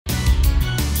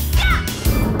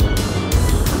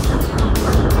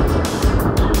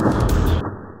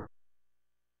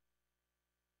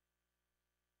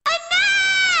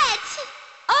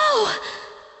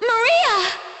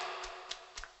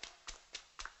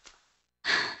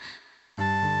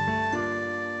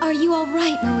Are you all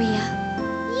right, Maria?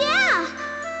 Yeah!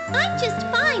 I'm just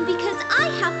fine because I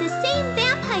have the same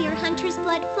vampire hunter's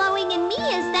blood flowing in me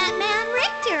as that man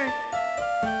Richter.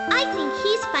 I think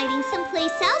he's fighting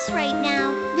someplace else right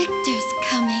now. Richter's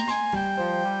coming.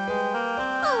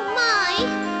 Oh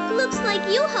my! Looks like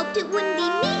you hoped it wouldn't be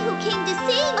me who came to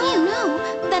save you. Oh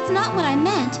no, that's not what I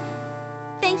meant.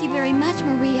 Thank you very much,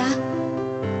 Maria.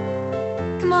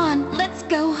 Come on, let's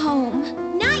go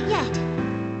home. Not yet.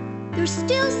 There's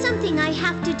still something I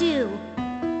have to do.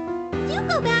 You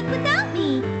go back without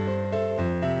me.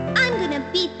 I'm gonna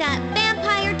beat that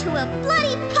vampire to a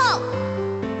bloody pulp.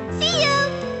 See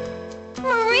you!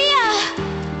 Maria!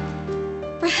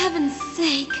 For heaven's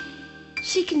sake,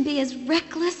 she can be as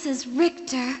reckless as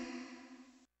Richter.